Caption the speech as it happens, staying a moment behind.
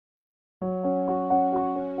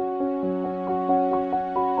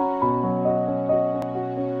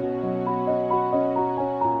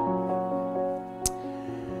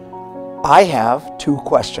I have two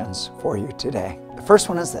questions for you today. The first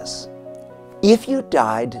one is this. If you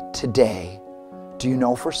died today, do you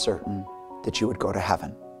know for certain that you would go to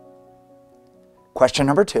heaven? Question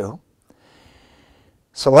number two.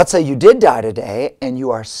 So let's say you did die today and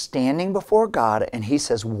you are standing before God and He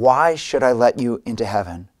says, "Why should I let you into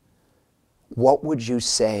heaven?" What would you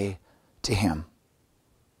say to Him?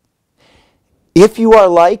 If you are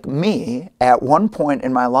like me, at one point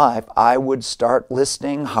in my life, I would start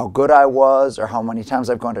listing how good I was or how many times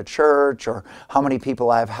I've gone to church or how many people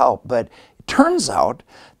I've helped. But it turns out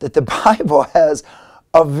that the Bible has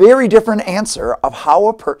a very different answer of how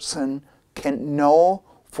a person can know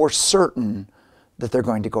for certain that they're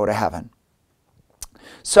going to go to heaven.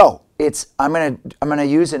 So I'm going to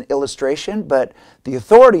use an illustration, but the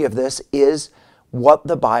authority of this is what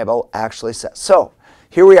the Bible actually says. So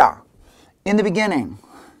here we are. In the beginning,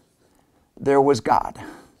 there was God.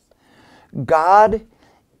 God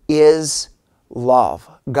is love.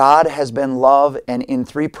 God has been love and in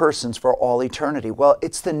three persons for all eternity. Well,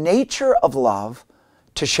 it's the nature of love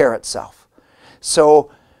to share itself. So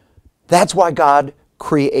that's why God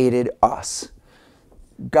created us.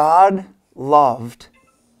 God loved,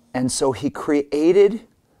 and so He created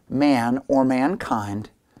man or mankind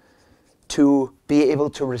to be able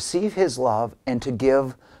to receive His love and to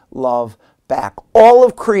give love back. All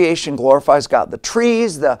of creation glorifies God. The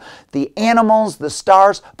trees, the animals, the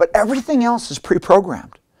stars, but everything else is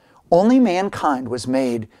pre-programmed. Only mankind was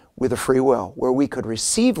made with a free will where we could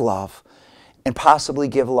receive love and possibly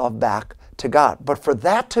give love back to God. But for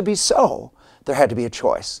that to be so, there had to be a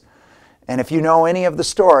choice. And if you know any of the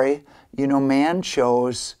story, you know man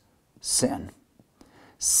chose sin.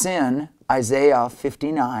 Sin, Isaiah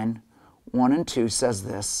 59, 1 and 2 says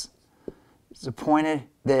this. It's appointed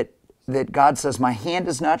that God says, "My hand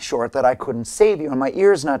is not short that I couldn't save you, and my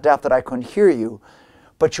ear is not deaf that I couldn't hear you,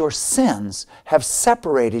 but your sins have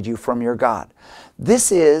separated you from your God."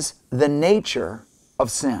 This is the nature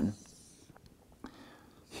of sin.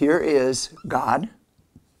 Here is God.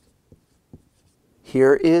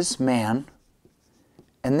 Here is man.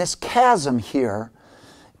 And this chasm here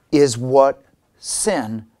is what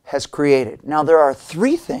sin has created. Now, there are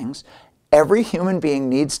three things every human being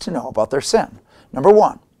needs to know about their sin. Number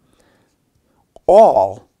one,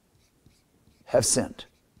 all have sinned.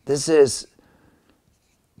 This is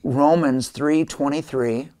Romans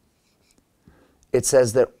 3:23. It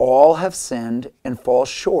says that all have sinned and fall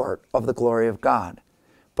short of the glory of God.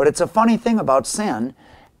 But it's a funny thing about sin.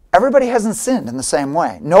 Everybody hasn't sinned in the same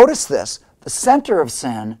way. Notice this. The center of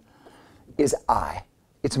sin is I.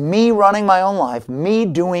 It's me running my own life, me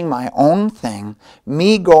doing my own thing,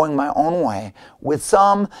 me going my own way. With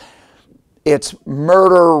some, it's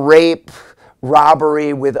murder, rape,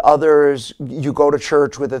 robbery. With others, you go to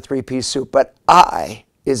church with a three-piece suit. But I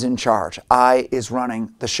is in charge. I is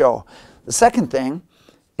running the show. The second thing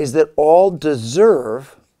is that all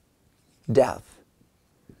deserve death.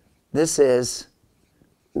 This is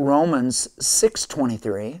Romans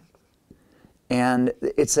 6:23. And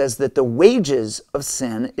it says that the wages of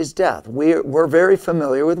sin is death. We're very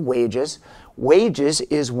familiar with wages. Wages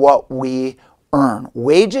is what we earn.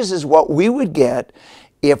 Wages is what we would get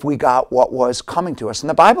if we got what was coming to us. And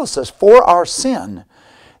the Bible says for our sin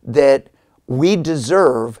that we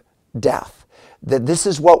deserve death. That this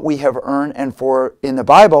is what we have earned. And in the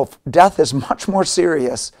Bible, death is much more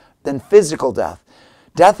serious than physical death.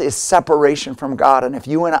 Death is separation from God. And if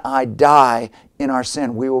you and I die in our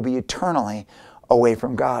sin, we will be eternally away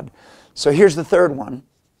from God. So here's the third one,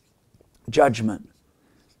 judgment.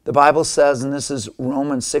 The Bible says, and this is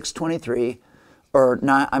Romans 6:23, or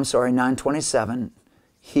 9:27,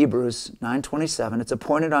 Hebrews 9:27, it's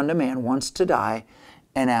appointed unto man once to die,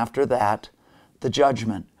 and after that, the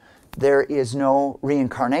judgment. There is no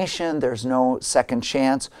reincarnation. There's no second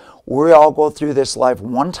chance. We all go through this life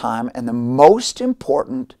one time, and the most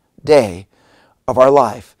important day of our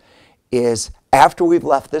life is after we've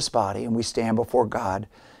left this body and we stand before God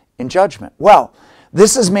in judgment. Well,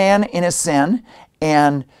 this is man in his sin,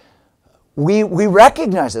 and we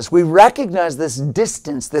recognize this. We recognize this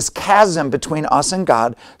distance, this chasm between us and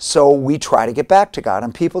God, so we try to get back to God.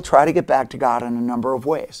 And people try to get back to God in a number of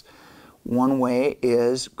ways. One way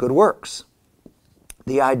is good works.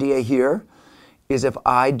 The idea here is if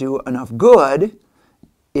I do enough good,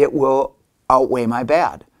 it will outweigh my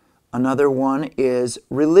bad. Another one is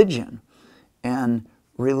religion. And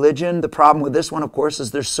religion, the problem with this one, of course,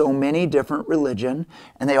 is there's so many different religions,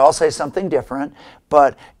 and they all say something different,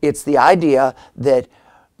 but it's the idea that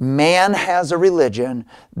man has a religion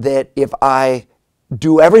that if I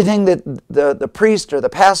do everything that the priest or the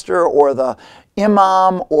pastor or the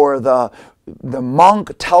imam or the the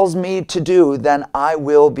monk tells me to do, then I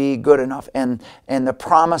will be good enough. And the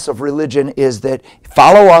promise of religion is that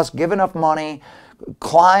follow us, give enough money,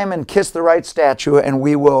 climb and kiss the right statue, and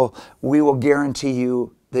we will guarantee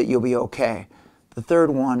you that you'll be okay. The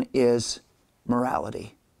third one is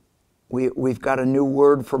morality. We've got a new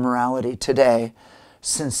word for morality today,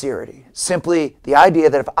 sincerity. Simply the idea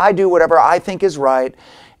that if I do whatever I think is right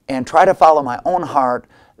and try to follow my own heart,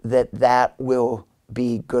 that will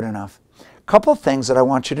be good enough. A couple of things that I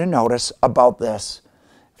want you to notice about this.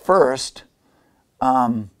 First,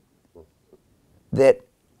 that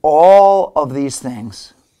all of these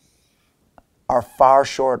things are far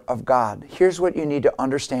short of God. Here's what you need to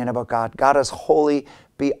understand about God. God is holy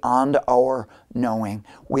beyond our knowing.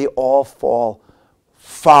 We all fall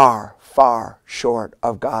far, far short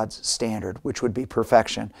of God's standard, which would be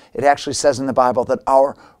perfection. It actually says in the Bible that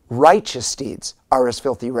our righteous deeds are as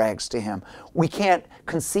filthy rags to Him. We can't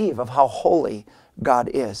conceive of how holy God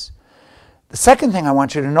is. The second thing I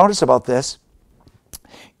want you to notice about this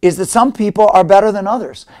is that some people are better than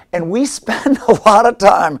others. And we spend a lot of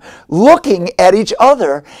time looking at each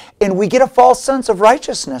other, and we get a false sense of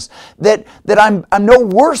righteousness. That I'm no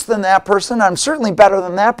worse than that person, I'm certainly better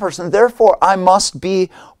than that person, therefore I must be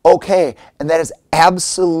okay. And that is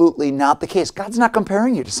absolutely not the case. God's not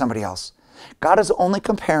comparing you to somebody else. God is only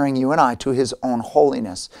comparing you and I to His own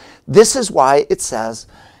holiness. This is why it says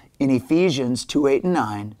in Ephesians 2:8 and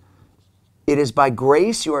 9, it is by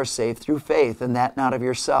grace you are saved through faith, and that not of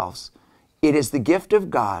yourselves. It is the gift of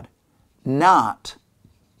God, not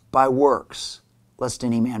by works, lest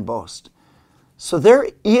any man boast. So there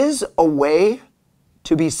is a way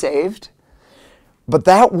to be saved, but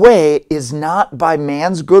that way is not by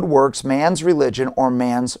man's good works, man's religion, or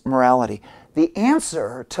man's morality. The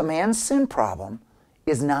answer to man's sin problem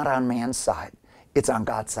is not on man's side. It's on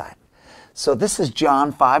God's side. So this is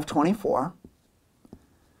John 5:24.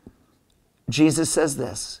 Jesus says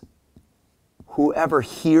this, whoever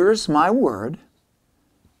hears my word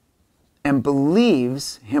and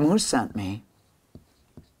believes Him who sent me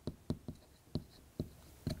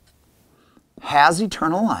has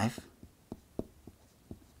eternal life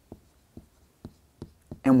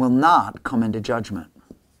and will not come into judgment.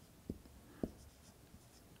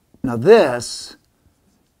 Now this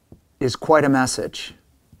is quite a message.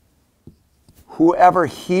 Whoever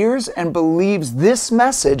hears and believes this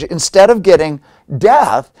message, instead of getting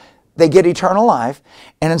death, they get eternal life.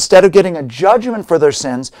 And instead of getting a judgment for their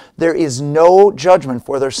sins, there is no judgment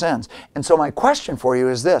for their sins. And so my question for you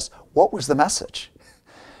is this: what was the message?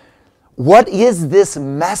 What is this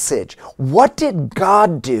message? What did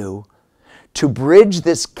God do to bridge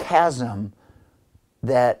this chasm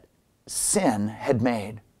that sin had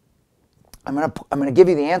made? I'm going to give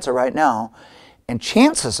you the answer right now. And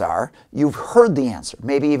chances are you've heard the answer,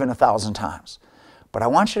 maybe even 1,000 times. But I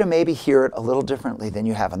want you to maybe hear it a little differently than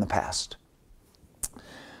you have in the past.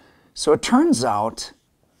 So it turns out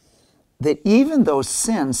that even though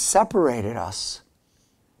sin separated us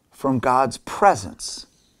from God's presence,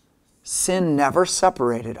 sin never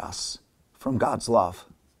separated us from God's love.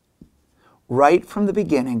 Right from the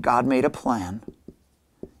beginning, God made a plan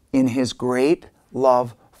in His great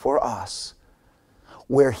love for us,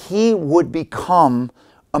 where He would become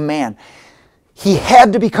a man. He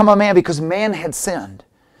had to become a man because man had sinned.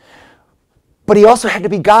 But He also had to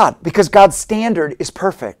be God because God's standard is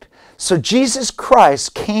perfect. So Jesus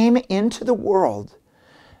Christ came into the world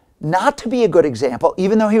not to be a good example,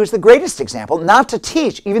 even though He was the greatest example, not to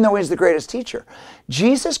teach, even though He was the greatest teacher.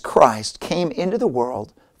 Jesus Christ came into the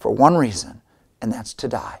world for one reason, and that's to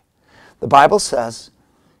die. The Bible says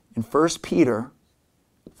in 1 Peter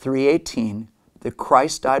 3:18, that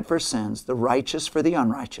Christ died for sins, the righteous for the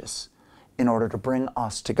unrighteous, in order to bring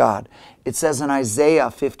us to God. It says in Isaiah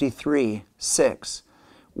 53:6,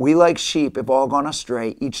 we like sheep have all gone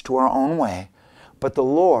astray, each to our own way, but the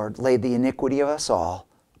Lord laid the iniquity of us all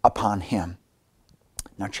upon Him.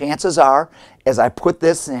 Now chances are, as I put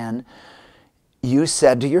this in, you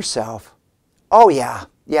said to yourself, oh yeah,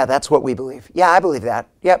 that's what we believe. Yeah, I believe that.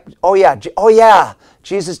 Yep. Oh yeah,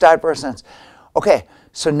 Jesus died for our sins. Okay.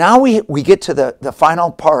 So now we get to the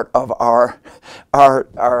final part of our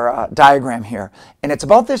diagram here. And it's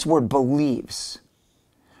about this word believes.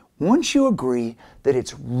 Wouldn't you agree that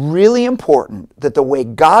it's really important that the way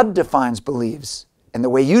God defines believes and the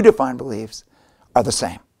way you define believes are the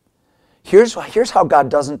same? Here's how God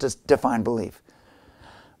doesn't define belief.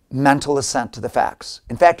 Mental assent to the facts.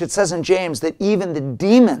 In fact, it says in James that even the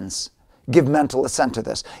demons give mental assent to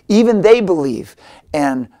this. Even they believe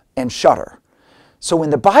and shudder. So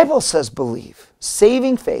when the Bible says believe,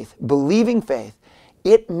 saving faith, believing faith,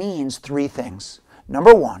 it means three things.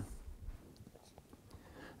 Number one,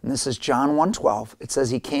 And this is John 1:12. It says,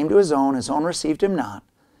 he came to his own received him not.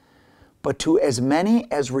 But to as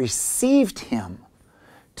many as received him,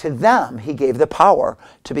 to them he gave the power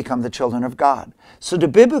to become the children of God. So to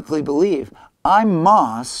biblically believe, I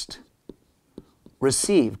must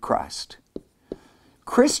receive Christ.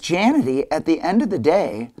 Christianity, at the end of the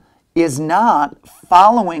day, is not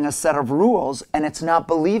following a set of rules, and it's not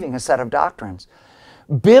believing a set of doctrines.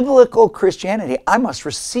 Biblical Christianity, I must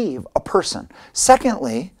receive a person.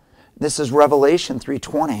 Secondly, this is Revelation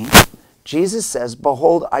 3:20. Jesus says,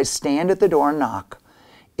 behold, I stand at the door and knock.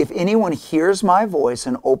 If anyone hears my voice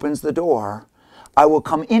and opens the door, I will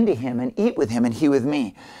come into him and eat with him and he with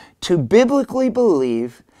me. To biblically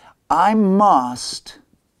believe, I must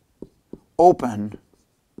open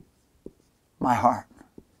my heart.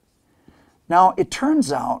 Now, it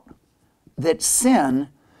turns out that sin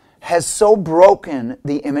has so broken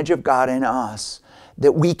the image of God in us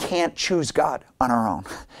that we can't choose God on our own.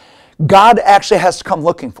 God actually has to come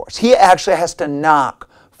looking for us. He actually has to knock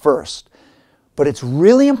first. But it's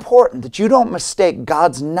really important that you don't mistake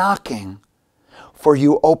God's knocking for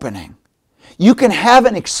you opening. You can have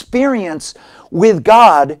an experience with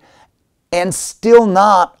God and still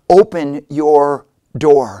not open your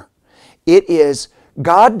door. It is,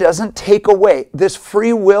 God doesn't take away. This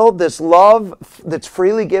free will, this love that's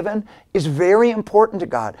freely given is very important to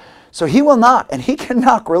God. So he will knock, and he can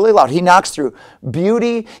knock really loud. He knocks through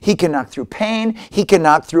beauty. He can knock through pain. He can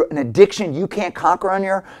knock through an addiction you can't conquer on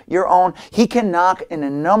your own. He can knock in a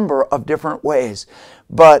number of different ways.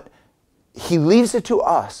 But he leaves it to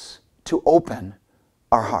us to open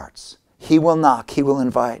our hearts. He will knock. He will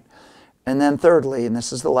invite. And then thirdly, and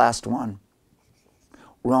this is the last one,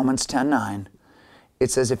 Romans 10:9. It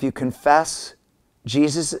says, if you confess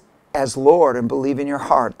Jesus as Lord and believe in your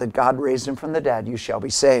heart that God raised him from the dead, you shall be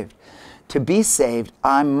saved. To be saved,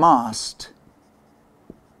 I must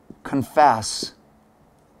confess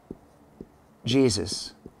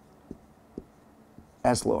Jesus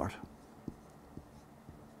as Lord.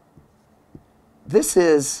 This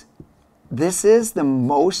is the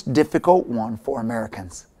most difficult one for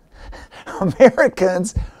Americans.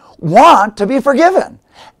 Americans want to be forgiven,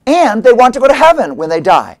 and they want to go to heaven when they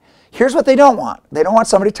die. Here's what they don't want. They don't want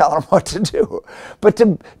somebody telling them what to do. But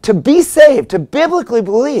to be saved, to biblically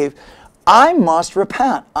believe, I must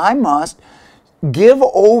repent. I must give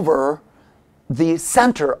over the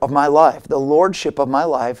center of my life, the lordship of my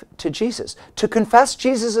life, to Jesus. To confess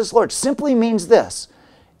Jesus as Lord simply means this.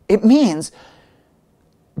 It means,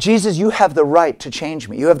 Jesus, you have the right to change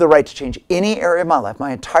me. You have the right to change any area of my life.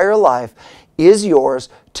 My entire life is yours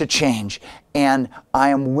to change, and I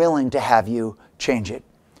am willing to have you change it.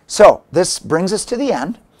 So, this brings us to the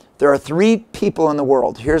end. There are 3 people in the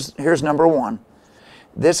world. Here's number 1.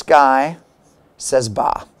 This guy says,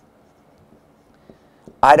 bah.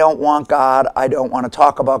 I don't want God. I don't want to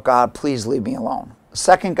talk about God. Please leave me alone. The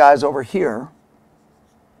second guy's over here,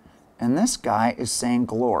 and this guy is saying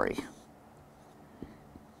glory.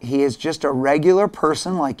 He is just a regular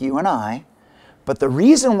person like you and I, but the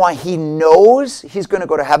reason why he knows he's going to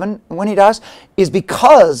go to heaven when he dies is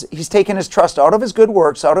because he's taken his trust out of his good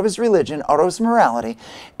works, out of his religion, out of his morality,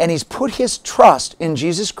 and he's put his trust in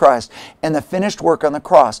Jesus Christ and the finished work on the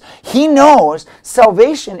cross. He knows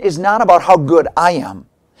salvation is not about how good I am.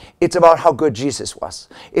 It's about how good Jesus was.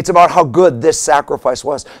 It's about how good this sacrifice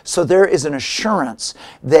was. So there is an assurance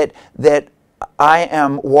that I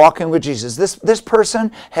am walking with Jesus. This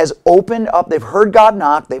person has opened up, they've heard God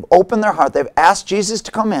knock, they've opened their heart, they've asked Jesus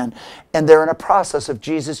to come in, and they're in a process of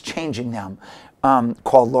Jesus changing them,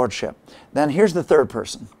 called Lordship. Then here's the third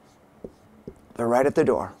person. They're right at the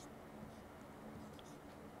door.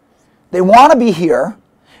 They want to be here,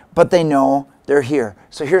 but they know they're here.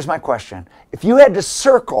 So here's my question. If you had to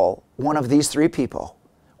circle one of these 3 people,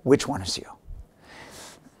 which one is you?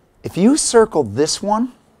 If you circled this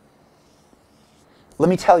one, let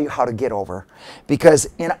me tell you how to get over. Because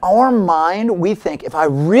in our mind, we think, if I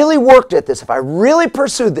really worked at this, if I really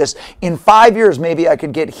pursued this, in 5 years, maybe I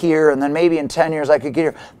could get here, and then maybe in 10 years, I could get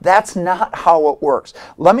here. That's not how it works.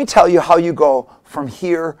 Let me tell you how you go from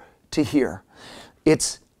here to here.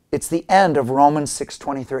 It's the end of Romans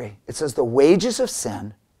 6:23. It says, the wages of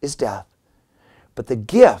sin is death, but the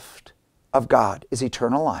gift of God is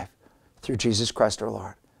eternal life through Jesus Christ our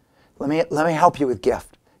Lord. Let me help you with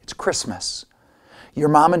gift. It's Christmas. Your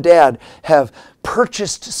mom and dad have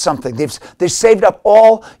purchased something. They've saved up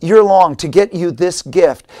all year long to get you this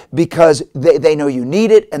gift because they know you need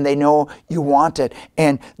it and they know you want it.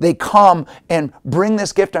 And they come and bring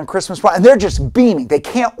this gift on Christmas morning, and they're just beaming. They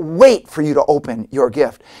can't wait for you to open your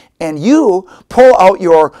gift. And you pull out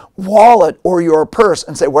your wallet or your purse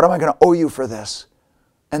and say, what am I going to owe you for this?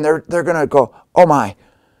 And they're going to go, oh my,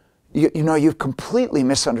 you know, you've completely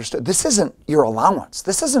misunderstood. This isn't your allowance.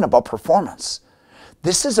 This isn't about performance.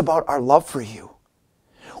 This is about our love for you.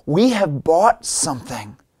 We have bought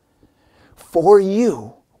something for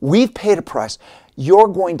you. We've paid a price. You're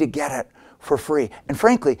going to get it for free. And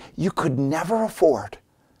frankly, you could never afford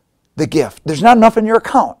the gift. There's not enough in your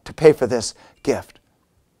account to pay for this gift.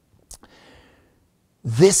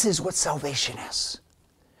 This is what salvation is.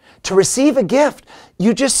 To receive a gift,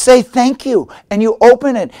 you just say thank you, and you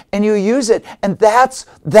open it, and you use it, and that's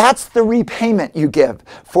the repayment you give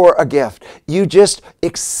for a gift. You just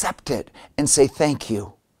accept it and say thank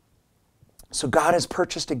you. So God has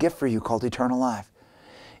purchased a gift for you called eternal life.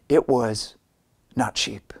 It was not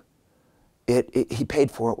cheap. He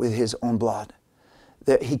paid for it with His own blood.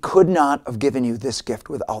 He could not have given you this gift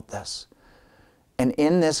without this. And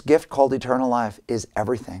in this gift called eternal life is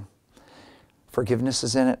everything. Forgiveness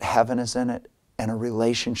is in it, heaven is in it, and a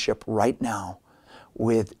relationship right now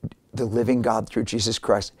with the living God through Jesus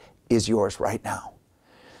Christ is yours right now.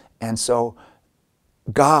 And so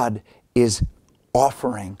God is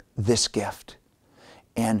offering this gift,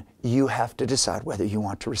 and you have to decide whether you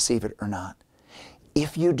want to receive it or not.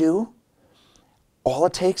 If you do, all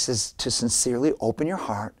it takes is to sincerely open your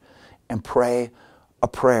heart and pray a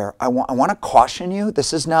prayer. I want to caution you,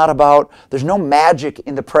 this is not about, there's no magic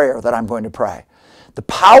in the prayer that I'm going to pray. The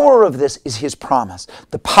power of this is His promise.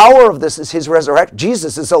 The power of this is His resurrection.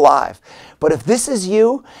 Jesus is alive. But if this is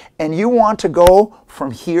you and you want to go from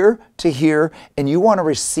here to here and you want to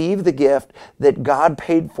receive the gift that God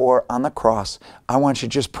paid for on the cross, I want you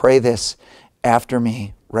to just pray this after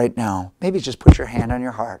me right now. Maybe just put your hand on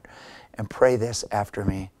your heart and pray this after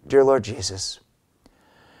me. Dear Lord Jesus,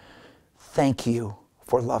 thank you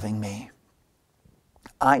for loving me.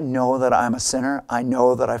 I know that I'm a sinner. I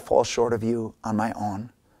know that I fall short of you on my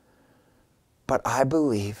own. But I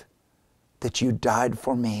believe that you died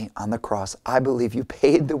for me on the cross. I believe you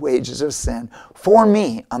paid the wages of sin for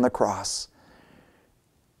me on the cross.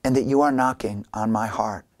 And that you are knocking on my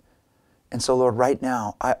heart. And so, Lord, right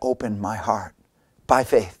now, I open my heart by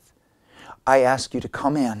faith. I ask you to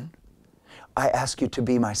come in. I ask you to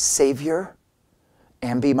be my Savior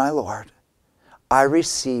and be my Lord. I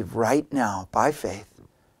receive right now, by faith,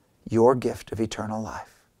 your gift of eternal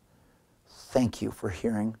life. Thank you for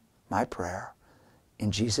hearing my prayer.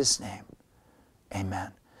 In Jesus' name,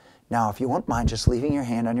 amen. Now, if you won't mind just leaving your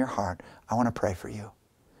hand on your heart, I want to pray for you.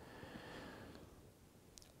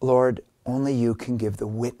 Lord, only you can give the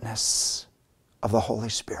witness of the Holy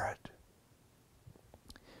Spirit.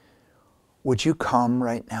 Would you come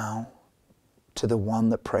right now to the one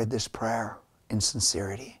that prayed this prayer in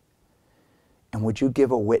sincerity? And would you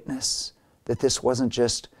give a witness that this wasn't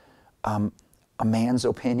just a man's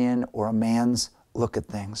opinion or a man's look at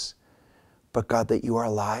things, but God, that you are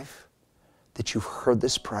alive, that you've heard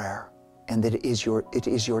this prayer, and that it is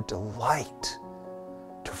your delight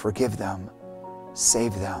to forgive them,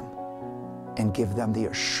 save them, and give them the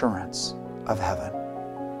assurance of heaven.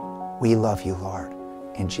 We love you, Lord.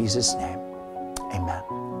 In Jesus' name,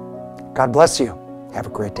 amen. God bless you. Have a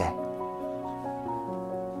great day.